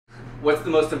What's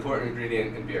the most important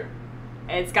ingredient in beer?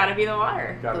 It's got to be the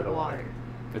water. The water.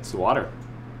 It's the water.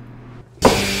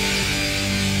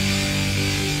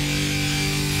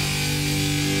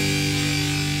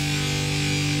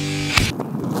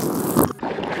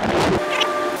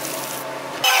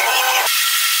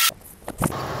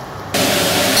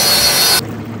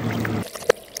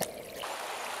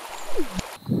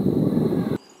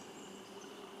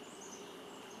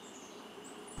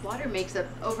 Water makes up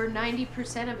over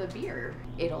 90% of a beer.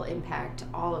 It'll impact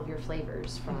all of your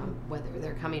flavors, from whether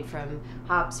they're coming from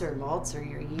hops or malts or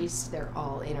your yeast. They're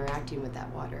all interacting with that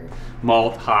water.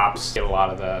 Malt, hops get a lot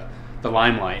of the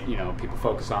limelight. You know, people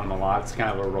focus on them a lot. It's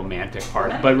kind of a romantic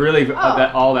part, but really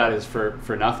all that is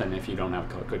for nothing if you don't have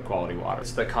good quality water.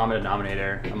 It's the common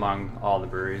denominator among all the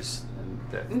breweries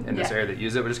in this area that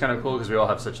use it, which is kind of cool because we all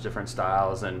have such different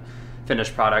styles and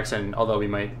finished products, and although we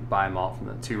might buy malt from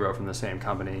the two-row from the same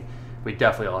company, we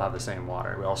definitely all have the same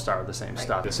water. We all start with the same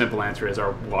stuff. The simple answer is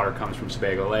our water comes from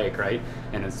Sebago Lake, right?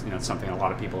 And it's, you know, it's something a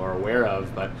lot of people are aware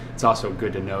of, but it's also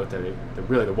good to note that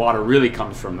the water really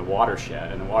comes from the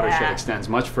watershed, and the watershed extends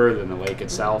much further than the lake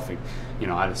itself. And, you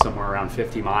know, out of somewhere around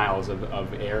 50 miles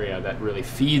of area that really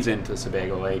feeds into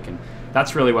Sebago Lake, and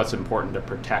that's really what's important to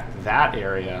protect that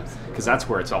area, because that's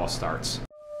where it all starts.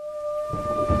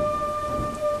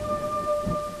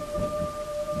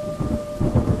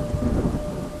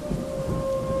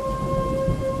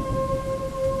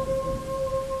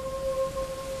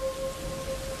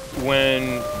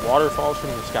 When water falls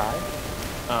from the sky,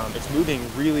 it's moving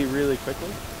really, really quickly.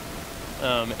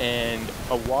 And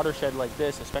a watershed like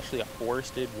this, especially a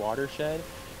forested watershed,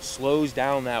 slows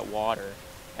down that water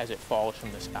as it falls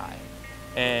from the sky.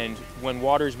 And when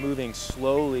water's moving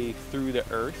slowly through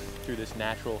the earth, through this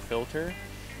natural filter,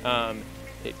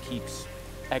 it keeps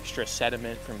extra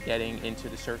sediment from getting into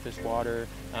the surface water.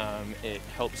 It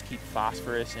helps keep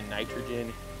phosphorus and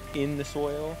nitrogen in the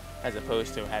soil, as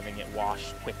opposed to having it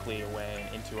wash quickly away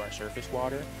and into our surface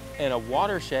water. And a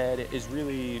watershed is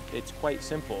really, it's quite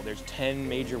simple. There's 10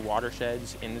 major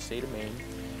watersheds in the state of Maine,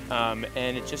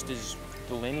 and it just is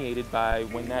delineated by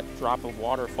when that drop of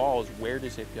water falls, where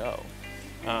does it go?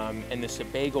 And the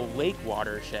Sebago Lake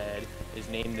watershed is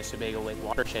named the Sebago Lake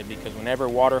watershed because whenever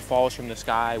water falls from the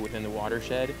sky within the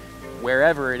watershed,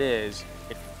 wherever it is,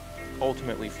 it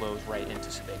ultimately flows right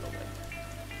into Sebago Lake.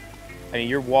 I mean,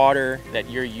 your water that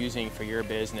you're using for your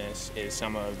business is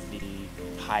some of the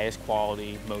highest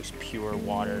quality, most pure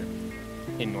water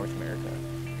in North America.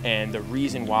 And the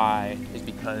reason why is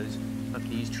because of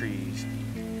these trees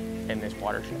and this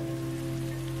watershed.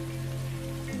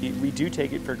 We do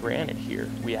take it for granted here.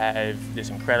 We have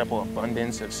this incredible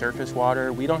abundance of surface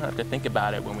water. We don't have to think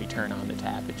about it when we turn on the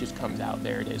tap. It just comes out,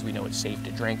 there it is. We know it's safe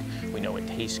to drink. We know it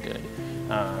tastes good.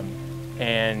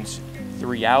 And the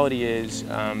reality is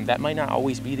that might not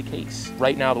always be the case.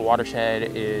 Right now the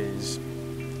watershed is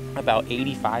about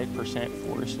 85%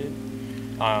 forested,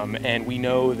 and we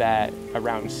know that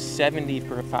around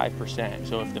 75%,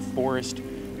 so if the forest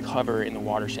cover in the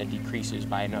watershed decreases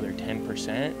by another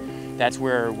 10%, that's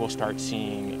where we'll start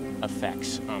seeing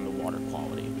effects on the water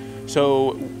quality.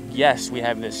 So yes, we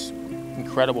have this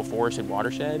incredible forested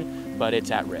watershed, but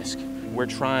it's at risk. We're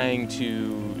trying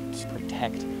to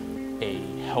protect a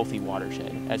healthy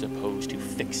watershed as opposed to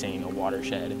fixing a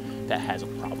watershed that has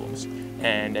problems.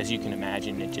 And as you can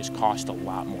imagine, it just costs a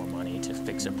lot more money to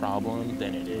fix a problem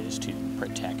than it is to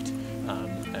protect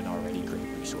an already great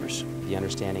resource. The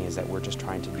understanding is that we're just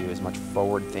trying to do as much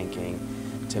forward thinking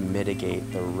to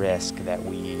mitigate the risk that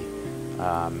we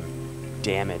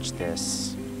damage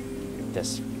this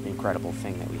incredible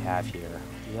thing that we have here.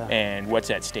 Yeah. And what's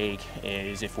at stake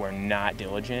is if we're not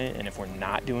diligent and if we're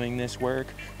not doing this work,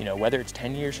 you know, whether it's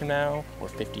 10 years from now or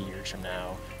 50 years from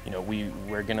now, you know,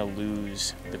 we're gonna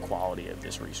lose the quality of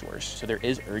this resource. So there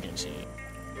is urgency.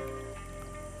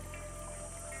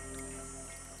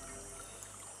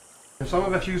 And some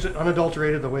of us use it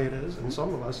unadulterated the way it is, and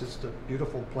some of us it's the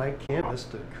beautiful blank canvas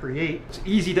to create. It's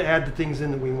easy to add the things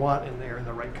in that we want in there in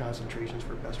the right concentrations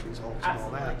for best results.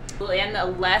 Absolutely. And all that. Absolutely, and the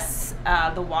less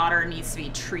the water needs to be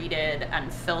treated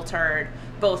and filtered,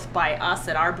 both by us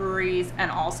at our breweries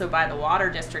and also by the water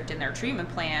district in their treatment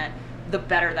plant, the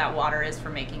better that water is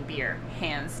for making beer,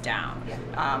 hands down.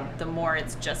 Yeah. The more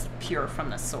it's just pure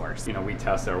from the source. You know, we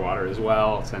test our water as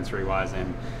well, sensory-wise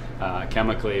and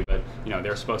chemically, but you know,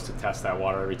 they're supposed to test that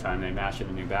water every time they mash it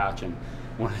in a new batch. And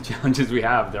one of the challenges we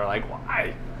have, they're like,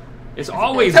 why? It's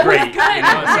always great. You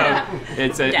know? So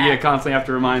it's you constantly have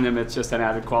to remind them it's just an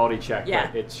added quality check. Yeah.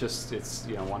 But it's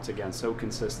you know, once again so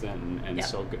consistent and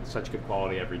so good, such good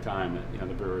quality every time that, you know,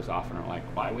 the brewers often are like,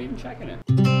 why are we even checking it?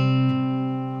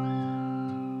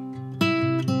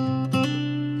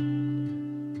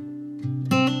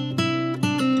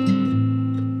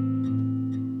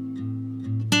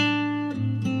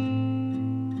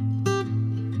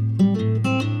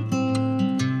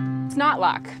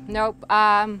 luck. Nope.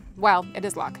 Well, it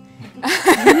is luck.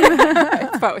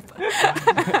 It's both.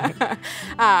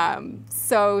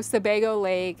 So Sebago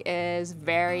Lake is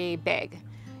very big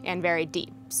and very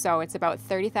deep. So it's about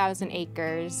 30,000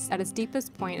 acres. At its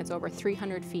deepest point, it's over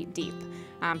 300 feet deep.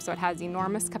 So it has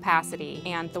enormous capacity.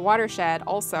 And the watershed,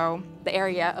 also the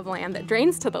area of land that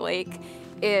drains to the lake,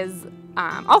 is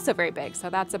also very big. So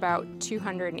that's about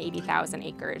 280,000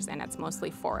 acres, and it's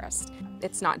mostly forest.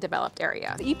 It's not developed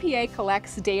area. The EPA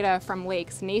collects data from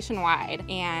lakes nationwide,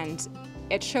 and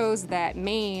it shows that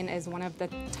Maine is one of the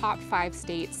top 5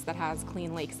 states that has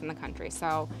clean lakes in the country.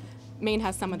 So Maine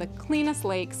has some of the cleanest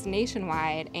lakes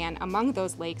nationwide, and among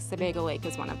those lakes, Sebago Lake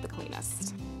is one of the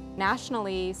cleanest.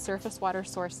 Nationally, surface water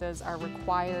sources are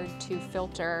required to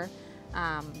filter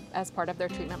as part of their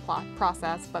treatment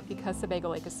process, but because Sebago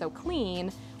Lake is so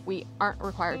clean, we aren't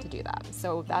required to do that.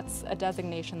 So that's a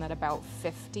designation that about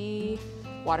 50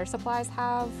 water supplies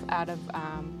have out of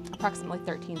approximately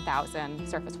 13,000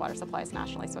 surface water supplies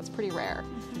nationally, so it's pretty rare.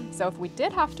 So if we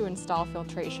did have to install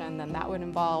filtration, then that would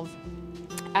involve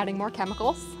adding more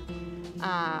chemicals,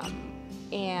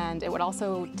 and it would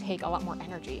also take a lot more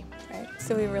energy. Right.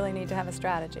 So we really need to have a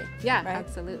strategy. Yeah, right?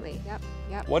 absolutely.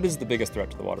 Yep. What is the biggest threat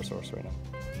to the water source right now?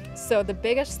 So the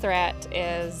biggest threat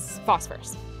is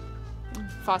phosphorus.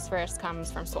 Phosphorus comes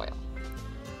from soil.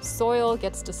 Soil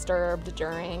gets disturbed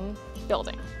during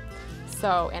building.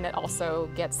 And it also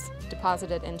gets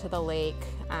deposited into the lake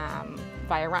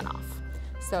via runoff.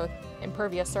 So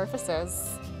impervious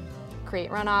surfaces create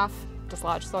runoff,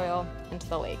 dislodge soil into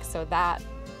the lake. So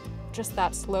just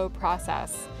that slow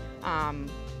process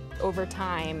over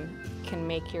time can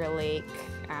make your lake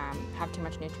have too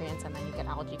much nutrients, and then you get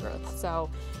algae growth. So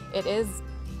it's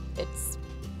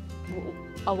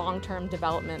a long-term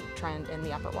development trend in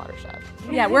the upper watershed.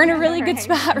 Yeah, we're in a really good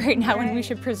spot right now, and we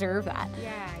should preserve that.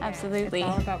 Yeah, absolutely. It's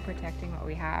all about protecting what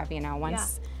we have.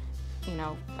 Once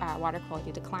water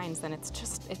quality declines, then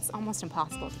it's almost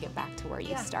impossible to get back to where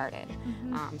you started.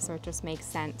 So it just makes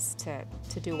sense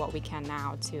to do what we can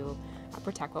now to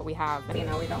protect what we have. But,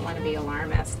 we don't want to be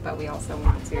alarmist, but we also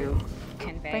want to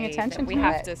convey Bring attention that we to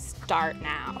have it. to start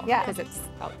now. Yeah. Because it's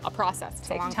a process. It's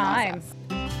a long time. process.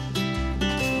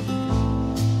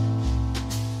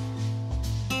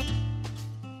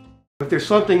 If there's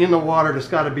something in the water that's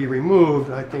got to be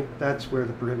removed, I think that's where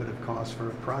the prohibitive cost for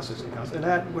processing comes. And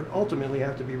that would ultimately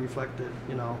have to be reflected,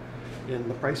 in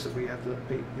the price that we have to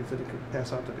pay if it could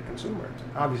pass out to the consumer.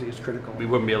 Obviously, it's critical. We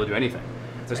wouldn't be able to do anything.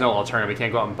 There's no alternative. We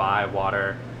can't go out and buy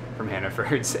water from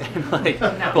Hannaford's and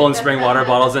pull in spring water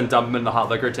bottles and dump them in the hot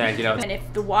liquor tank. And if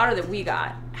the water that we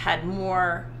got had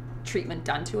more treatment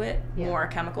done to it, more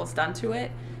chemicals done to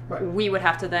it, we would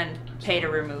have to then pay to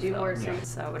remove them.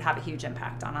 So it would have a huge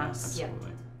impact on us.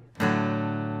 Absolutely.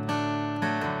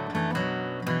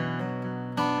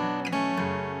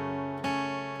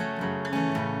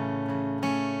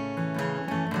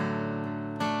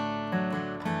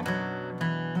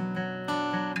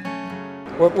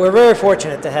 We're very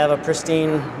fortunate to have a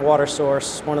pristine water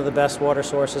source, one of the best water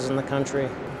sources in the country,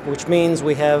 which means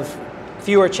we have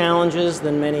fewer challenges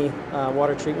than many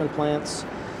water treatment plants.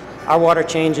 Our water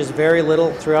changes very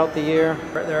little throughout the year.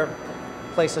 There are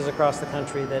places across the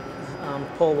country that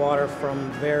pull water from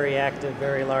very active,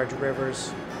 very large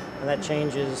rivers, and that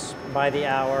changes by the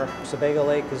hour. Sebago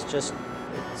Lake is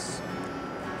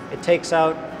it takes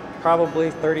out probably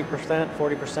 30%,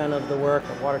 40% of the work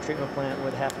a water treatment plant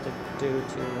would have to do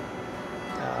to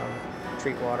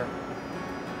treat water.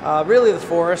 Really the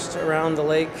forest around the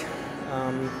lake,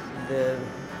 the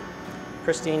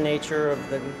pristine nature of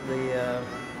the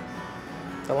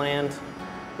land,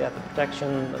 the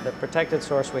protected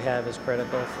source we have is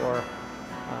critical for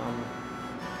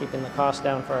keeping the cost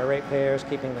down for our ratepayers,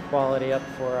 keeping the quality up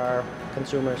for our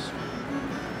consumers.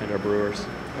 And our brewers.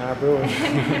 And our brewers.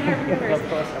 Of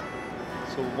course.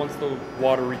 So once the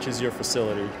water reaches your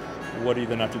facility, what do you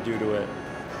then have to do to it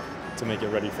to make it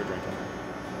ready for drinking?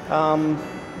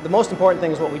 The most important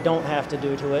thing is what we don't have to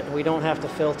do to it. We don't have to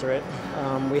filter it.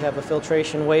 We have a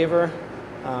filtration waiver,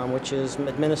 which is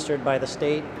administered by the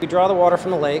state. We draw the water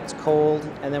from the lake, it's cold,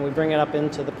 and then we bring it up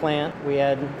into the plant. We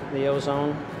add the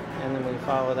ozone, and then we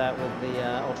follow that with the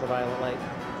ultraviolet light.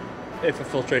 If a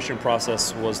filtration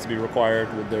process was to be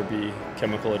required, would there be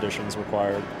chemical additions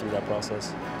required through that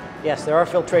process? Yes, there are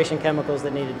filtration chemicals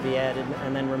that needed to be added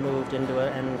and then removed into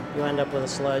it, and you end up with a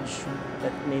sludge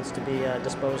that needs to be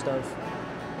disposed of.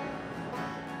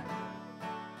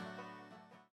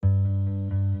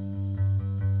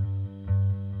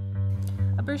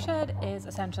 A Brewshed is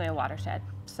essentially a watershed.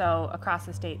 So across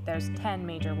the state there's 10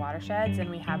 major watersheds, and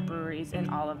we have breweries in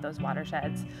all of those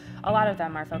watersheds. A lot of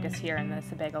them are focused here in the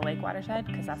Sebago Lake watershed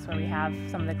because that's where we have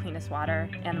some of the cleanest water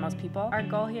and the most people. Our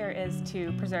goal here is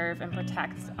to preserve and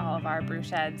protect all of our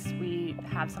brewsheds. We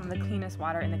have some of the cleanest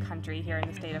water in the country here in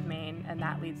the state of Maine, and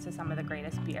that leads to some of the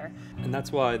greatest beer. And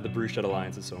that's why the Brewshed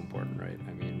Alliance is so important, right?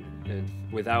 I mean,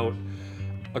 without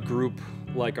a group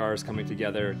like ours coming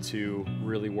together to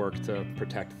really work to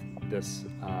protect this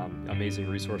amazing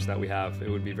resource that we have, it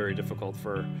would be very difficult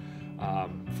for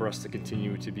us to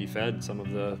continue to be fed some of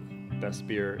the best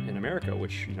beer in America,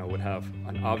 which would have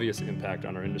an obvious impact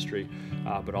on our industry,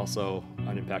 but also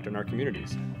an impact on our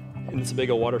communities. In the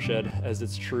Sebago watershed, as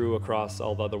it's true across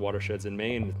all the other watersheds in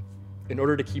Maine, in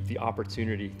order to keep the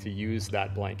opportunity to use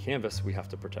that blank canvas, we have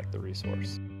to protect the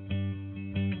resource.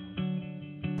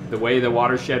 The way the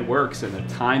watershed works and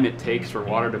the time it takes for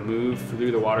water to move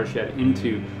through the watershed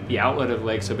into the outlet of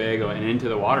Lake Sebago and into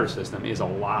the water system is a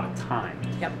lot of time.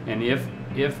 Yep. And if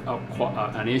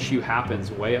an issue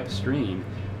happens way upstream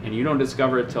and you don't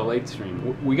discover it till late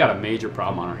stream, we got a major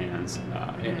problem on our hands.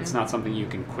 It's not something you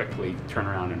can quickly turn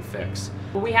around and fix.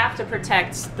 We have to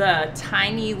protect the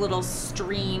tiny little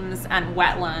streams and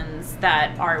wetlands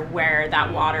that are where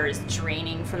that water is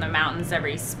draining from the mountains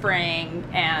every spring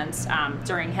and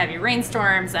during heavy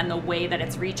rainstorms, and the way that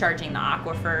it's recharging the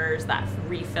aquifers that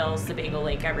refill Sebago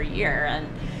Lake every year. And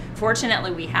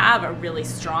fortunately, we have a really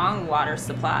strong water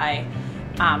supply.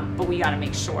 But we got to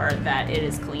make sure that it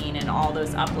is clean in all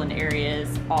those upland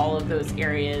areas, all of those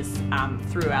areas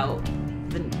throughout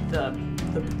the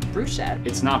brewshed.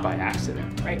 It's not by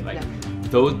accident, right? Like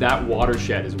that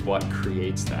watershed is what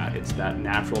creates that. It's that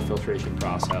natural filtration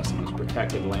process and those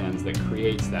protected lands that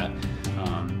creates that,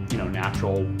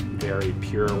 natural, very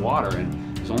pure water.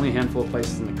 And there's only a handful of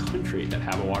places in the country that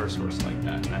have a water source like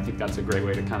that. And I think that's a great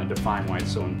way to kind of define why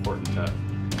it's so important to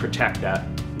protect that.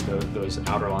 Those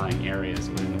outerlying areas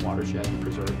within the watershed and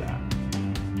preserve that.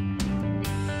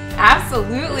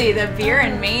 Absolutely, the beer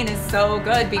in Maine is so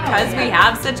good because we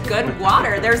have such good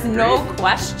water. There's no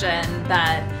question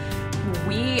that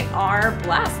we are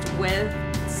blessed with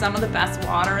some of the best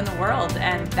water in the world,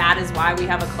 and that is why we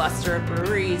have a cluster of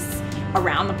breweries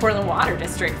around the Portland Water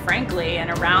District, frankly, and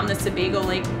around the Sebago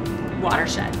Lake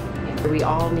watershed. We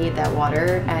all need that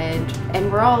water,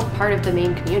 and we're all part of the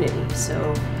Maine community,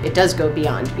 so it does go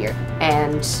beyond beer.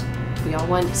 And we all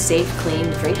want safe, clean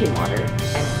drinking water, and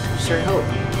I sure hope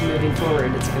moving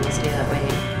forward it's going to stay that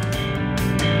way.